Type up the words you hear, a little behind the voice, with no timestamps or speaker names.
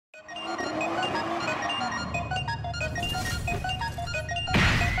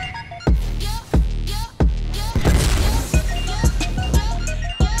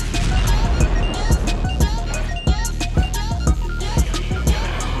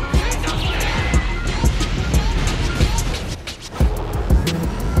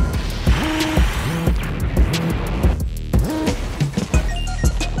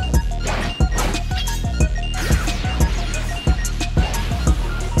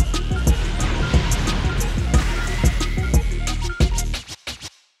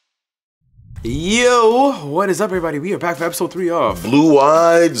Yo, what is up, everybody? We are back for episode 3 of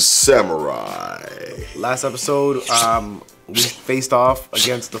Blue-Eyed Samurai. Last episode, we faced off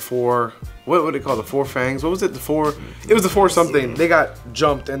against the four. What would they call the four fangs? What was it? The four. It was the four something. They got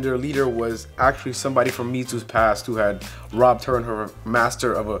jumped, and their leader was actually somebody from Mitsu's past who had robbed her and her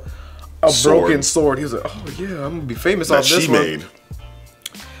master of a broken sword. He was like, "Oh yeah, I'm gonna be famous off this one."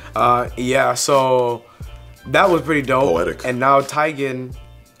 Yeah. So that was pretty dope. Poetic. And now Taigen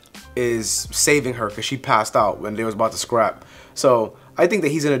is saving her because she passed out when they was about to scrap. So I think that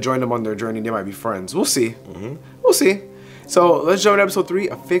he's gonna join them on their journey. They might be friends. We'll see. We'll see. So let's jump to episode 3,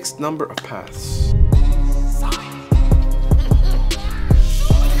 a fixed number of paths.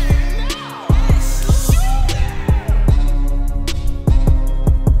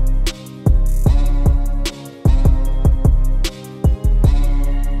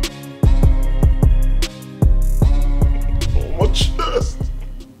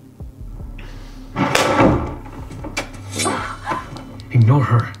 Ignore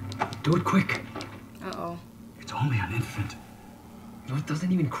her. Do it quick. Uh-oh. It's only an infant. No, it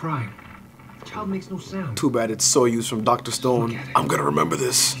doesn't even cry. The child makes no sound. Too bad it's Soyuz from Dr. Stone. I'm gonna remember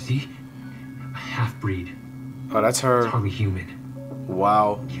this. See? A half-breed. Oh, that's It's her. hardly human.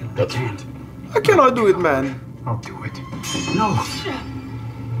 Wow. I can't. I cannot do it, man. I'll do it. No!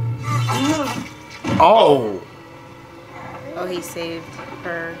 Oh. Oh, he saved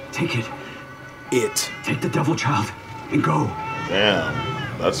her. Take it. It. Take the devil child and go.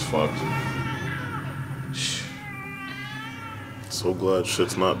 Damn, that's fucked. So glad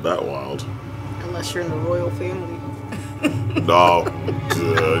shit's not that wild. Unless you're in the royal family. No,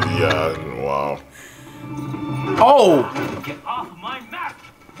 good, yeah, wow. Oh. Get off my map!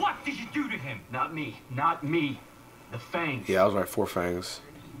 What did you do to him? Not me. Not me. The fangs. Yeah, I was right. 4 fangs.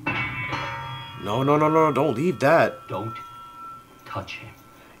 No, no, no, no. Don't leave that. Don't touch him.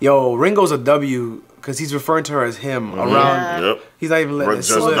 Yo, Ringo's a W because he's referring to her as him around. Yep. He's not even letting it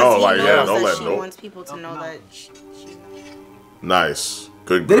Just slip. know, like, yeah, knows don't that let she no. wants people to know that she's Nice.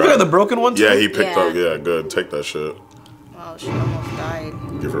 Good Did he pick grab. up the broken one too? Yeah, he picked Yeah. up, yeah, good. Take that shit. well, she almost died.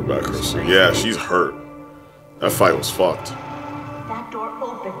 Give her back her shit. Yeah, she's hurt. That fight was fucked. That door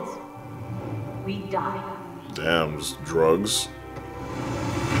opens. We die. Damn, just drugs.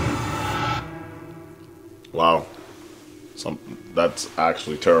 Wow. That's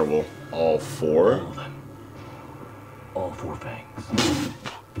actually terrible. All 4? All 4 fangs.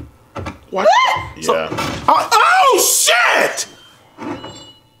 What? Yeah. Oh shit!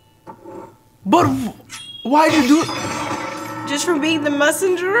 But why'd you do? Just from being the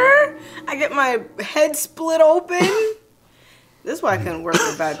messenger, I get my head split open. This is why I couldn't work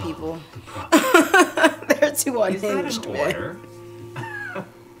with bad people. They're too unhinged, man. Order.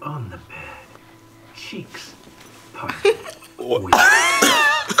 On the bed. Cheeks.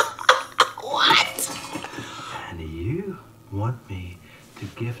 What? And you want me to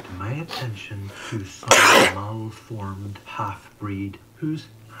gift my attention to some malformed half-breed who's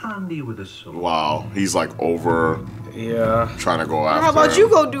handy with a sword. Wow, he's like over Yeah. trying to go after How about him. you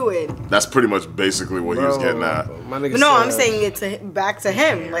go do it? That's pretty much basically what he was getting at. My nigga No, I'm said- saying it back to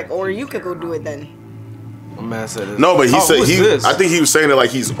him. Like, or you could go do it then. My man said it. No, but he said who's he. this? I think he was saying it like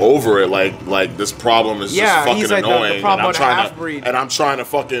he's over it. Like this problem is Yeah, just fucking he's like the annoying, problem and I'm with the trying half-breed. to and I'm trying to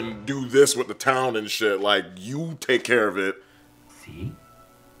fucking do this with the town and shit. Like you take care of it. See?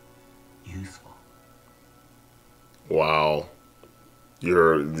 Useful. Wow,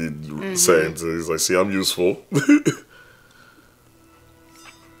 you're saying he's like, see, I'm useful.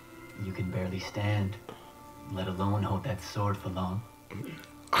 You can barely stand, let alone hold that sword for long.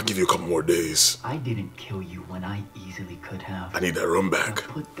 I'll give you a couple more days. I didn't kill you when I easily could have. I need that run Now back.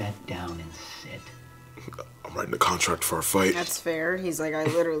 put that down and sit. I'm writing the contract for a fight. That's fair. He's like, I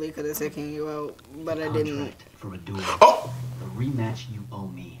literally could have taken you out, but I didn't. Contract for a duel. Oh, The rematch you owe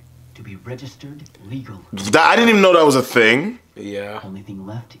me. To be registered, legal. I didn't even know that was a thing. Yeah. Only thing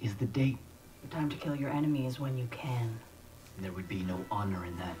left is the date. The time to kill your enemy is when you can. There would be no honor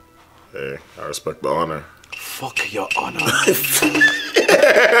in that. Hey, I respect the honor. Fuck your honor.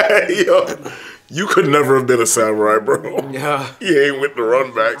 Yo, you could never have been a samurai, bro. Yeah. He ain't with the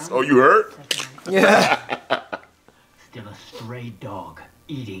run backs. Oh, you hurt? Yeah. Still a stray dog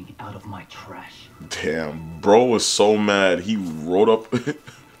eating out of my trash. Damn, bro was so mad. He wrote up.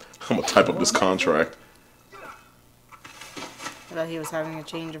 I'm gonna type up this contract. I thought he was having a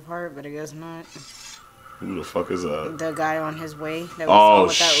change of heart, but I guess not. Who the fuck is that? The guy on his way. That Oh,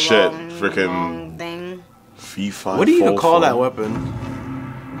 with that shit. long, Freaking- long thing. Fee, fi, What do you even fo, call fum. that weapon?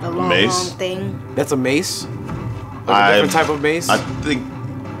 The long, Mace? long thing. That's a mace? Like a different type of mace? I think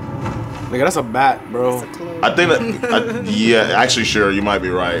Nigga, that's a bat, bro. It's a clue. I think that. Yeah, actually, sure, you might be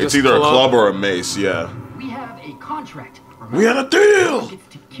right. It's Just either a club. club or a mace. Yeah. We have a contract. We had a deal. Gets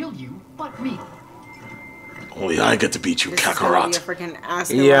to kill you, but me. Only I get to beat you, This is gonna be a Kakarot. freaking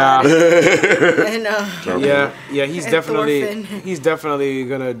ass. Yeah. And Yeah, he's And definitely Thorfinn. he's definitely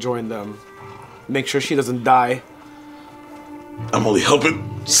gonna join them. Make sure she doesn't die. I'm only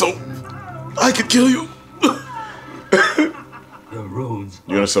helping so I could kill you. The roads.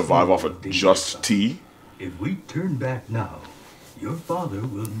 You're gonna survive off of just tea? If we turn back now, your father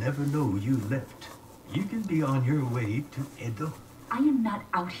will never know you left. You can be on your way to Edo. I am not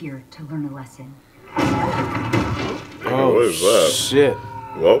out here to learn a lesson. Oh, what is that? shit.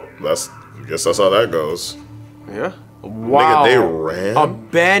 Well, I guess that's how that goes. Yeah. Wow. Nigga, they ran?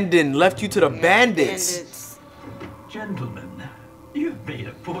 Abandoned. Left you to the bandits. bandits. Gentlemen, you've made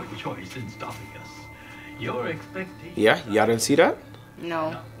a poor choice in stopping us. Your expectations Yeah, y'all didn't see that? No.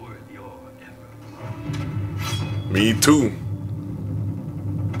 are not worth your effort. Me too.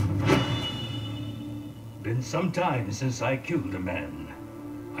 Been some time since I killed a man.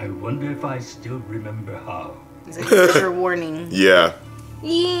 I wonder if I still remember how. It's a future warning. Yeah.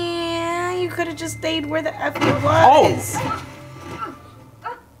 Yeah, you could have just stayed where the F you was.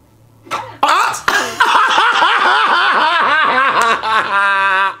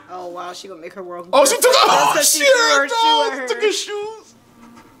 Oh wow, she gonna make her world. Oh, she took. Oh, That's 'cause shit! she threw her shoe No, at she her. took his shoes.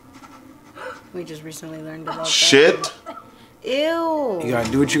 We just recently learned about Shit. that. Ew. You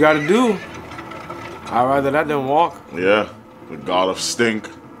gotta do what you gotta do. I'd rather that than walk. Yeah. The god of stink.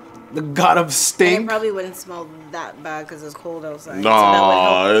 The god of And it stink. probably wouldn't smell that bad because it's cold outside.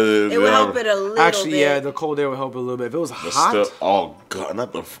 Nah, it would help it a little Actually, bit. yeah, the cold air would help a little bit. If it was But hot, still, oh god,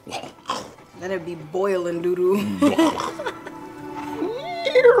 not the. Then it'd be boiling doo doo.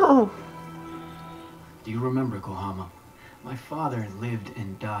 Do you remember, Kohama? My father lived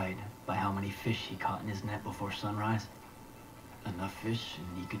and died by how many fish he caught in his net before sunrise. Enough fish and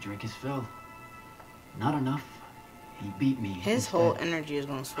he could drink his fill. Not enough. He beat me. His instead. whole energy is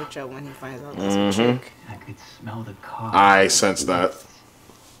gonna switch up when he finds out that's a chick. I could smell the cost. I sense that.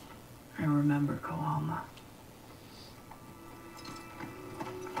 I remember, Kohama.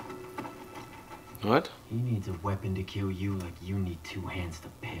 what? He needs a weapon to kill you like you need two hands to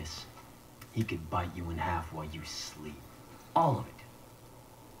piss. He could bite you in half while you sleep. All of it.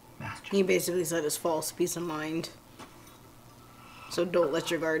 Master. He basically said it's false peace of mind. So don't let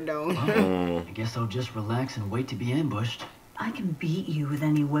your guard down. I guess I'll just relax and wait to be ambushed. I can beat you with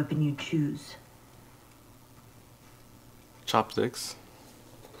any weapon you choose. Chopsticks.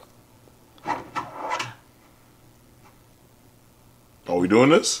 Are we doing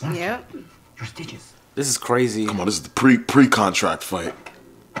this? Yep. Your stitches. This is crazy. Come on, this is the pre-contract fight.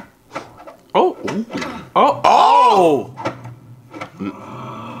 Oh. Oh. Oh.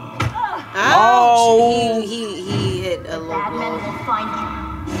 Ouch. He hit a low Bad men blow. will find you.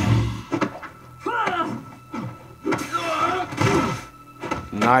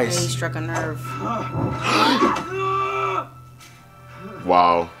 He Nice. struck a nerve.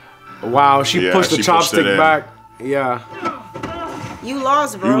 Wow. Wow, she Yeah, pushed the she pushed it chopstick in. back. Yeah. You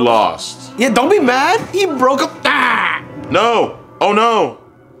lost, bro. You lost. Yeah, don't be mad. He broke up. Ah! No. Oh no.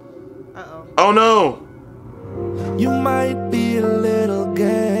 Uh-oh. Oh no. You might be a little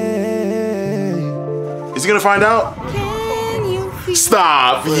gay. Is he gonna find out? Can you feel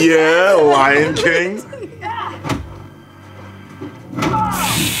Stop. Yeah, Lion King.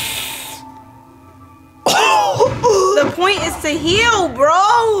 The point is to heal,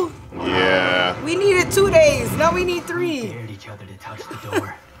 bro. Yeah. We needed 2 days. Now we need 3. Dared each other to touch the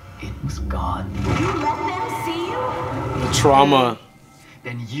door. It was gone. You let them see you? The trauma.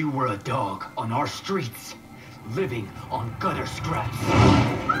 Then you were a dog on our streets, living on gutter scraps.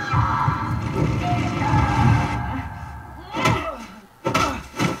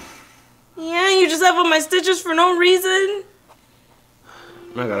 Yeah, you just have on my stitches for no reason.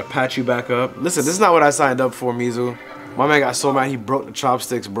 I gotta patch you back up. Listen, this is not what I signed up for, Mizu. My man got so mad he broke the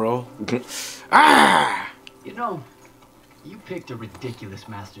chopsticks, bro. Ah! You know, you picked a ridiculous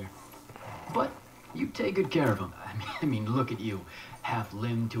master, but you take good care of him. I mean, look at you, half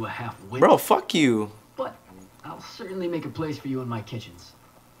limb to a half wit. Bro, fuck you. But I'll certainly make a place for you in my kitchens.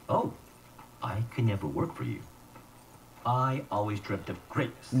 Oh, I could never work for you. I always dreamt of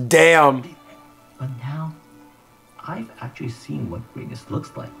greatness. Damn. But now, I've actually seen what greatness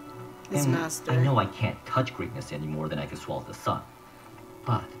looks like. His And master. I know I can't touch greatness any more than I can swallow the sun.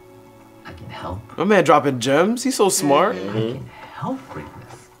 But I can help. My man dropping gems. He's so smart. I can help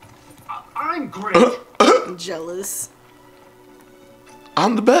greatness. I'm great. Jealous.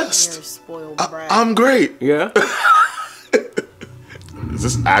 I'm the You're a best. spoiled brat. I'm great. Yeah.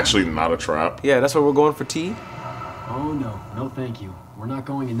 Is this actually not a trap? Yeah, that's why we're going for tea. Oh no, no thank you. We're not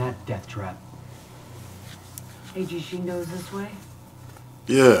going in that death trap. AG Shindo's this way?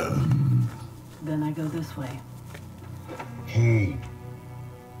 Yeah. Then I go this way. Hey.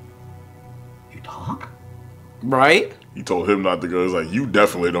 You talk? Right? He told him not to go. He's like, you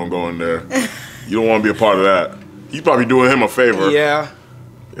definitely don't go in there. You don't want to be a part of that. He's probably doing him a favor. Yeah.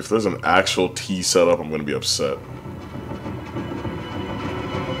 If there's an actual tea setup, I'm gonna be upset.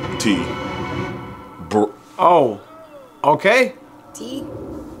 Tea. Oh. Okay. T.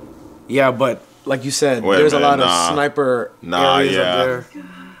 Yeah, but like you said, Wait a there's a minute, lot of sniper areas up there.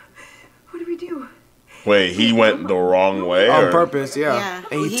 What do we do? Wait, he went the wrong way? On or? purpose, yeah. Yeah.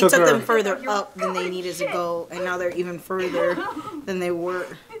 And He took took her. them further up than they needed to go, and now they're even further than they were.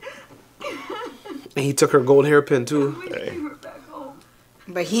 And he took her gold hairpin too. Hey.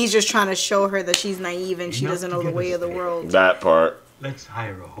 But he's just trying to show her that she's naive and she Enough doesn't to know the get way us of the there. world. That part. Let's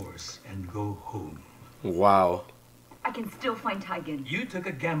hire a horse and go home. Wow. I can still find Taigen. You took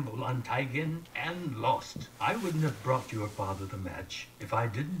a gamble on Taigen and lost. I wouldn't have brought your father the match if I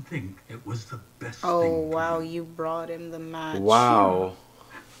didn't think it was the best Oh, thing to wow, do. you brought him the match. Wow.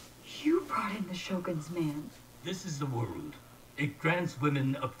 You brought in the Shogun's man. This is the world. It grants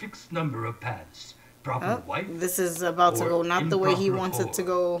women a fixed number of paths. Proper Oh, wife. this is about to or go not the way he improper wants it to whore.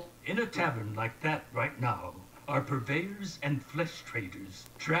 go. In a tavern like that right now are purveyors and flesh traders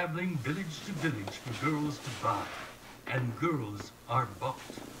traveling village to village for girls to buy. And girls are bought,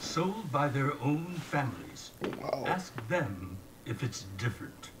 sold by their own families. Wow. Ask them if it's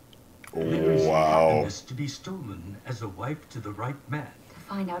different. Oh, There is wow. happiness to be stolen as a wife to the right man. To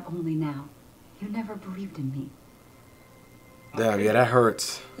find out only now. You never believed in me. Damn, yeah, that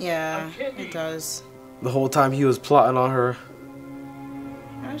hurts. Yeah, it does. The whole time he was plotting on her.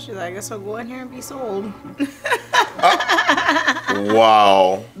 Oh, she's like, I guess I'll go in here and be sold.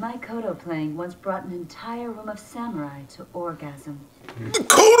 Wow. My Kodo playing once brought an entire room of samurai to orgasm.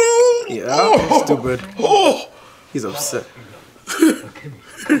 Kodo! Yeah, Oh. stupid. Oh! He's upset.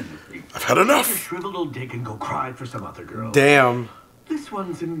 I've had enough. Shriveled old dick and go cry for some other girl. Damn. This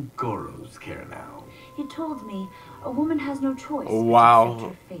one's in Goro's care now. He told me a woman has no choice Wow. but to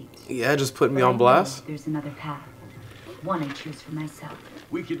accept her fate. Yeah, just put me But I on know blast. There's another path. One I choose for myself.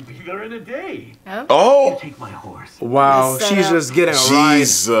 We can be there in a day. Oh! Take my horse. Wow, Set she's up. just getting right.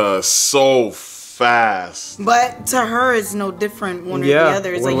 Jesus, so fast. But to her, it's no different one or Yeah, the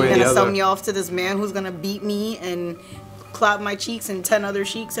other. It's one like, way you're or going to the sell other. me off to this man who's going to beat me and clap my cheeks and 10 other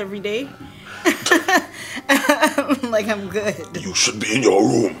cheeks every day? Like, I'm good. You should be in your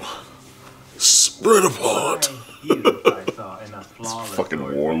room. Spread apart. I saw enough flawless fucking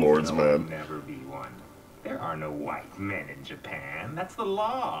lords warlords, to know I'll man. Never be one. There are no white men in Japan. That's the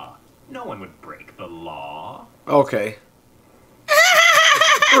law. No one would break the law. Okay.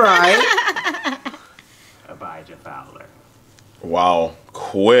 Right. Abijah Fowler. Wow,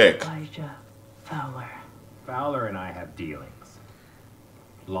 quick. Elijah Fowler. Fowler and I have dealings.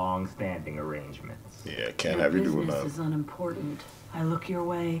 Long-standing arrangements. Yeah, can't have you doing Business that. is unimportant. I look your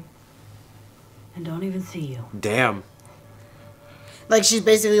way and don't even see you. Damn. Like, she's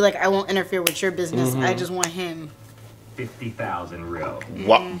basically like, I won't interfere with your business. I just want him. 50,000 real.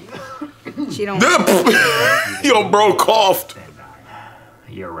 What? She don't. Yo, bro coughed.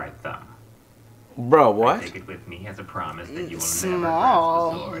 You're right, Thumb. Bro, what? Take it with me as a promise that you will never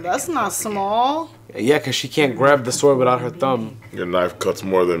Small. grasp the sword That's against not us again. small. Yeah, because she can't grab the sword without her thumb. Your knife cuts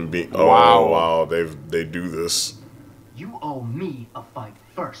more than beat. Oh, Wow. wow. They do this. You owe me a fight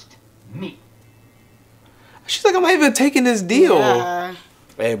first. Me. She's like, I'm not even taking this deal. Yeah.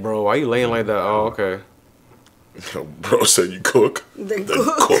 Hey, bro, why you laying like that? Oh, okay. Yo, bro said you cook. Then Then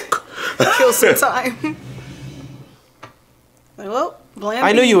cook. cook. Kill some time. Like, well, plan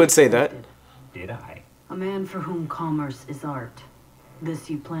I knew B. you would say that. Did I? A man for whom commerce is art. This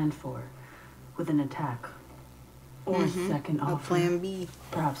you planned for, with an attack. Or a second A offer. plan B.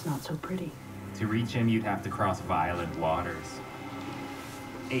 Perhaps not so pretty. To reach him, you'd have to cross violent waters.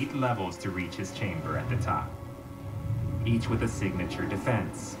 8 levels to reach his chamber at the top. Each with a signature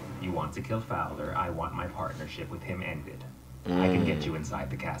defense. You want to kill Fowler, I want my partnership with him ended. I can get you inside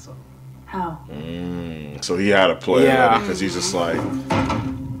the castle. How? So he had a plan. Yeah. Because he's just like.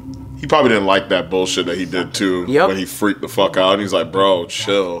 He probably didn't like that bullshit that he did too. Yep. When he freaked the fuck out. And he's like, bro,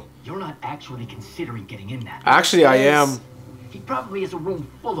 chill. You're not actually considering getting in that. Actually, I am. He probably has a room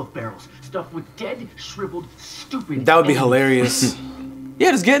full of barrels stuffed with dead, shriveled, stupid. That would be enemies. hilarious.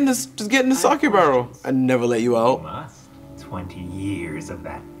 Yeah, just get in the sake barrel. I never let you You out. must. 20 years of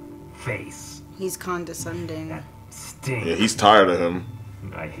that face. He's condescending. That stink. Yeah, he's tired of him.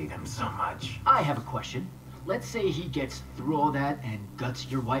 I hate him so much. I have a question. let's say he gets through all that and guts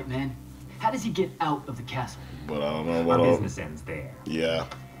your white man. How does he get out of the castle? But I don't know Our what business ends there. Yeah.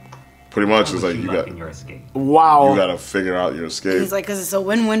 Pretty much it's like you got in your escape. Wow. You gotta figure out your escape. He's like, because it's a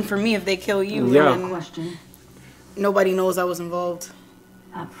win-win for me if they kill you. Yeah. And Question. nobody knows I was involved.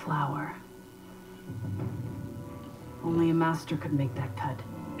 That flower. Only a master could make that cut.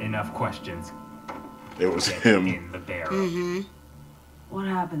 Enough questions. It was Get him. in the barrel. Mm-hmm. What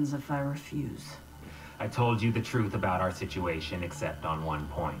happens if I refuse? I told you the truth about our situation, except on one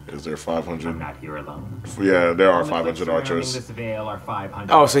point. Is there 500? I'm not here alone. Yeah, there are On the 500 cliff surrounding archers. This veil are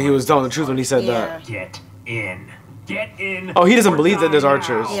 500. Oh, so he was telling the truth when he said that. Get in. Get in. Oh, he doesn't or believe that there's die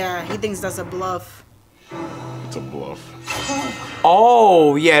archers. now. Yeah, he thinks that's a bluff. It's a bluff.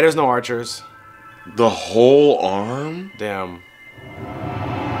 Oh, yeah, there's no archers. The whole arm? Damn.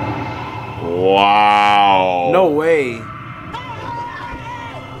 Wow. No way.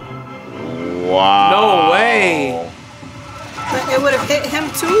 Wow. No way. But it would have hit him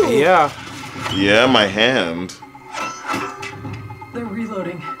too. Yeah. Yeah, my hand. They're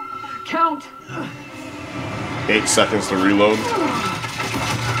reloading. Count! 8 seconds to reload.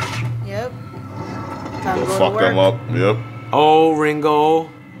 Yep. Time to go to Fuck them work. up. Yep. Oh, Ringo.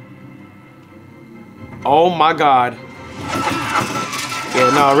 Oh my God. Yeah,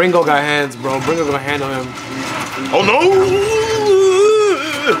 no, Ringo got hands, bro. Ringo gonna handle him. Oh no!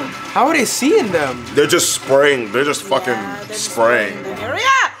 How are they seeing them? They're just spraying. They're just fucking They're just spraying. in the area.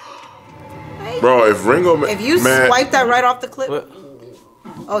 Bro, if Ringo... If you man, swipe that right off the clip. What?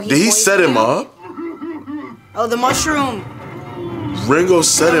 Oh, did he set him up? Oh, the mushroom. Ringo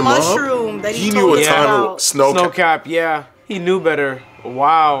set The him mushroom up? that he He knew told what us time about. it was. Snow Snowcap, yeah. He knew better.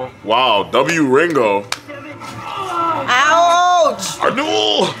 Wow. Wow, W Ringo. Ouch!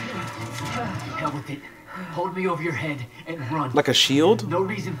 Ardul! Hell with it. Hold me over your head and run. Like a shield? No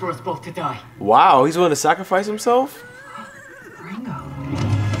reason for us both to die. Wow, he's willing to sacrifice himself? Ringo.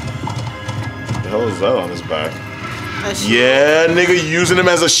 The hell is that on his back? A shield. Yeah, nigga using him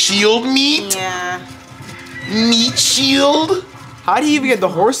as a shield meat? Yeah. Meat shield? How do you even get the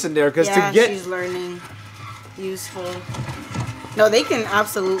horse in there? Because Yeah, to get... she's learning. Useful. No, they can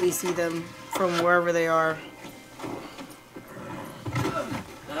absolutely see them from wherever they are.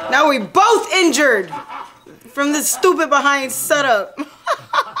 Now we both injured from this stupid behind setup.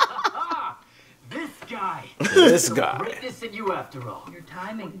 This guy. This guy. Greatness in you after all. Your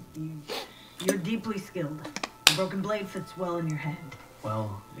timing. You're deeply skilled. A broken blade fits well in your hand.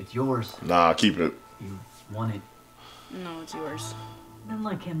 Well, it's yours. Nah, keep it. You want it. No, it's yours. Men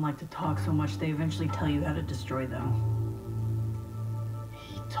like him like to talk so much they eventually tell you how to destroy them.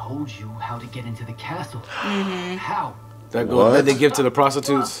 He told you how to get into the castle. Mm-hmm. How? That What? that they give to the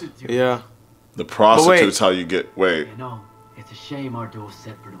prostitutes. Yeah. The prostitutes, how you get... Wait. I know. It's a shame our duel's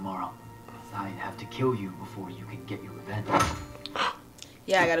set for tomorrow. I'd have to kill you before you can get your revenge.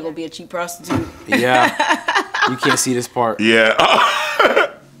 Yeah, I gotta go be a cheap prostitute. Yeah. You can't see this part. Yeah.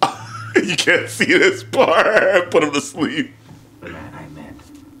 You can't see this part. Put him to sleep. The man I meant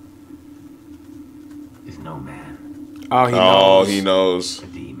is no man. Oh, he knows. Oh, he knows. A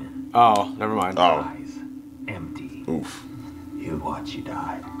demon. Oh, never mind. Oh. Eyes empty. Oof. He'll watch you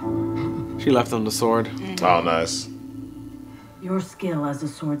die. She left him the sword. Oh, nice. Your skill as a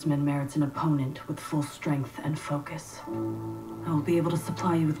swordsman merits an opponent with full strength and focus. I will be able to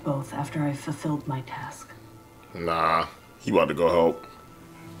supply you with both after I've fulfilled my task. Nah. He about to go help.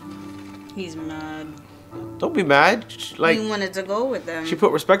 He's mad. Don't be mad. Like, He wanted to go with them. she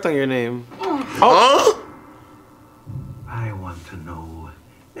put respect on your name. Huh? I want to know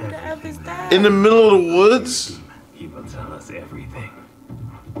everything. In the middle of the woods? He will tell us everything.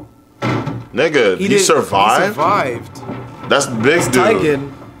 Nigga, he survived? He survived. That's big dude.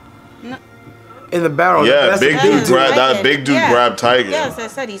 Tigan. In the barrel. Yeah, That's big the dude grabbed that big dude grabbed Tigan. Yes, I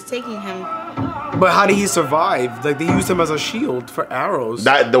said he's taking him. But how did he survive? Like, they used him as a shield for arrows.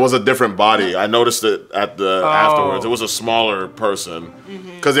 There was a different body. I noticed it at the afterwards. It was a smaller person.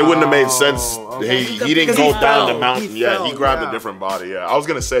 Because it wouldn't have made sense. Okay. He didn't Because go he down fell. the mountain. He Yeah, fell, he grabbed yeah. a different body. Yeah, I was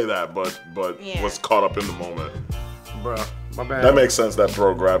gonna say that, but was caught up in the moment. Bruh, my bad. That makes sense that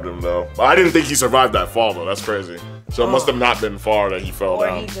bro grabbed him though. But I didn't think he survived that fall though. That's crazy. So it must have not been far that he fell Or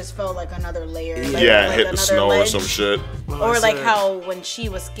down. he just felt like another layer. Like, Yeah, like hit the another snow or ledge. some shit. Or like how when she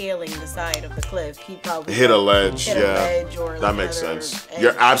was scaling the side of the cliff, he probably Hit a ledge, hit a yeah. ledge or That like makes another sense. edge.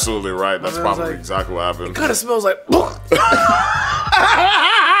 You're absolutely right. That's I was probably like, exactly what happened. kind of smells like.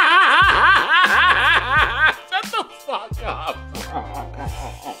 Shut the fuck up.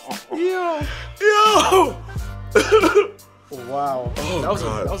 Yo. Wow. Oh,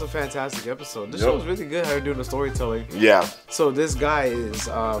 God. that was a fantastic episode. This Yep. show was really good how you're doing the storytelling. Yeah. So this guy is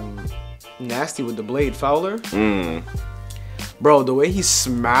Nasty with the blade. Fowler? Bro, the way he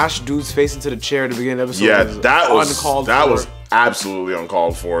smashed dude's face into the chair at the beginning of the episode was uncalled for. That was absolutely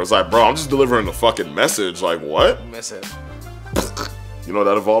uncalled for. It's like, bro, I'm just delivering the fucking message. Like, what? Miss it. You know what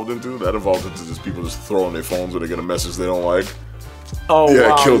that evolved into? That evolved into just people just throwing their phones when they get a message they don't like. Oh, yeah,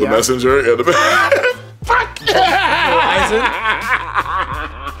 wow, kill the messenger. Yeah, fuck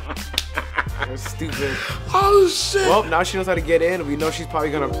That's stupid. Oh shit. Well, now she knows how to get in. We know she's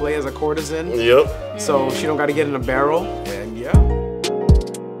probably gonna play as a courtesan. Yep. So she don't gotta get in a barrel. Yeah.